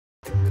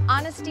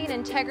Honesty and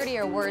integrity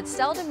are words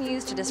seldom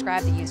used to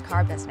describe the used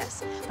car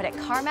business, but at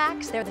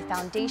CarMax, they're the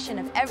foundation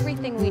of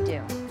everything we do.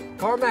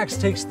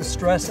 CarMax takes the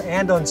stress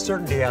and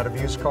uncertainty out of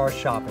used car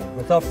shopping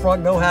with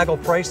upfront no-haggle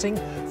pricing,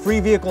 free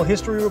vehicle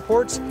history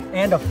reports,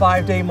 and a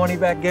 5-day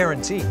money-back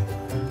guarantee.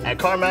 At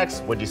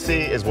CarMax, what you see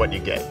is what you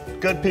get.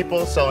 Good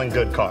people selling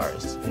good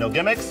cars. No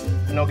gimmicks,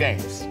 no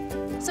games.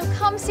 So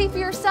come see for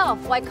yourself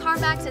why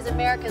CarMax is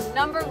America's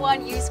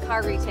 #1 used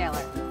car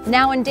retailer.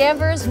 Now in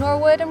Danvers,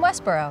 Norwood, and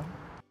Westboro.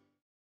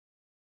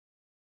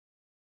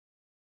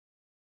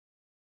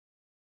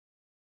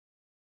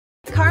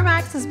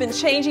 CarMax has been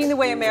changing the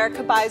way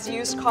America buys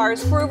used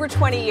cars for over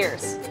 20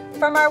 years.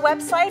 From our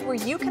website, where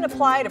you can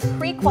apply to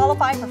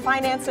pre-qualify for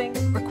financing,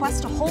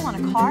 request a hold on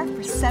a car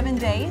for 7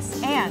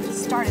 days, and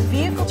start a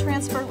vehicle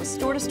transfer with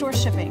store-to-store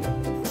shipping,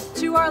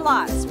 to our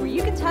lots, where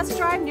you can test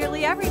drive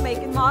nearly every make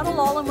and model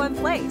all in one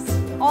place,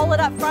 all at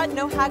upfront,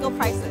 no haggle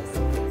prices.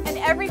 And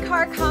every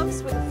car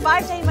comes with a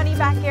 5-day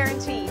money-back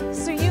guarantee,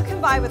 so you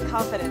can buy with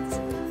confidence.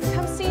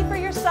 Come see for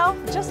yourself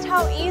just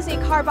how easy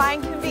car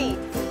buying can be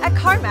at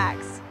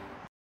CarMax.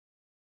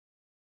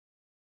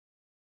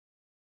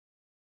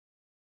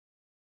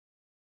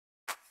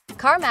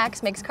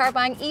 CarMax makes car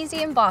buying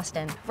easy in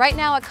Boston. Right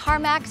now at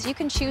CarMax, you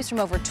can choose from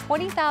over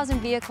 20,000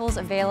 vehicles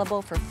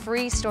available for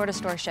free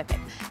store-to-store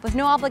shipping, with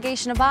no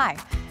obligation to buy.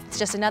 It's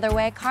just another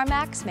way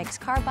CarMax makes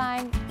car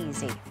buying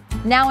easy.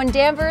 Now in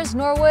Danvers,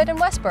 Norwood, and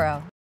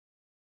Westboro.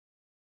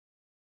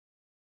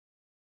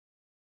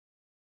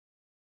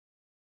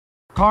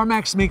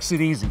 CarMax makes it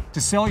easy to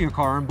sell your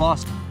car in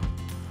Boston.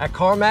 At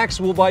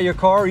CarMax, we'll buy your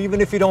car even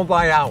if you don't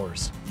buy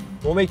ours.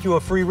 We'll make you a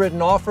free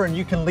written offer and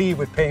you can leave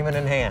with payment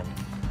in hand.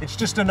 It's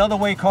just another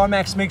way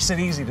CarMax makes it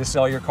easy to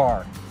sell your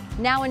car.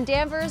 Now in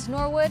Danvers,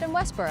 Norwood, and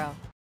Westboro.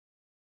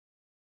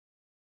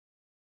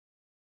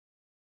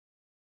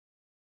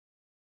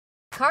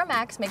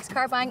 CarMax makes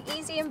car buying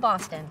easy in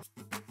Boston.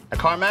 At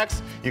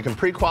CarMax, you can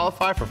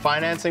pre-qualify for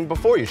financing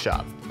before you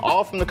shop,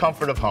 all from the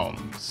comfort of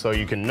home, so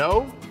you can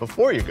know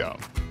before you go.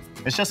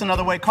 It's just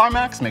another way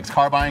CarMax makes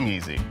car buying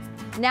easy.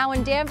 Now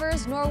in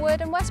Danvers,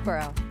 Norwood, and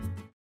Westboro.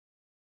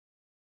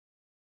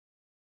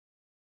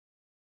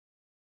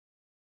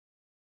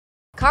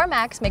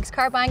 CarMax makes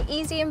car buying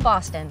easy in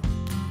Boston.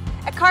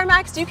 At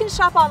CarMax, you can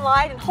shop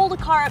online and hold a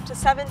car up to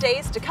 7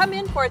 days to come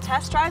in for a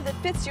test drive that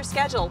fits your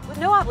schedule with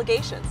no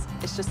obligations.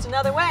 It's just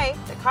another way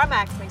that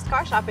CarMax makes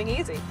car shopping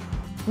easy.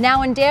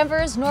 Now in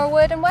Danvers,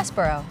 Norwood, and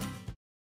Westboro.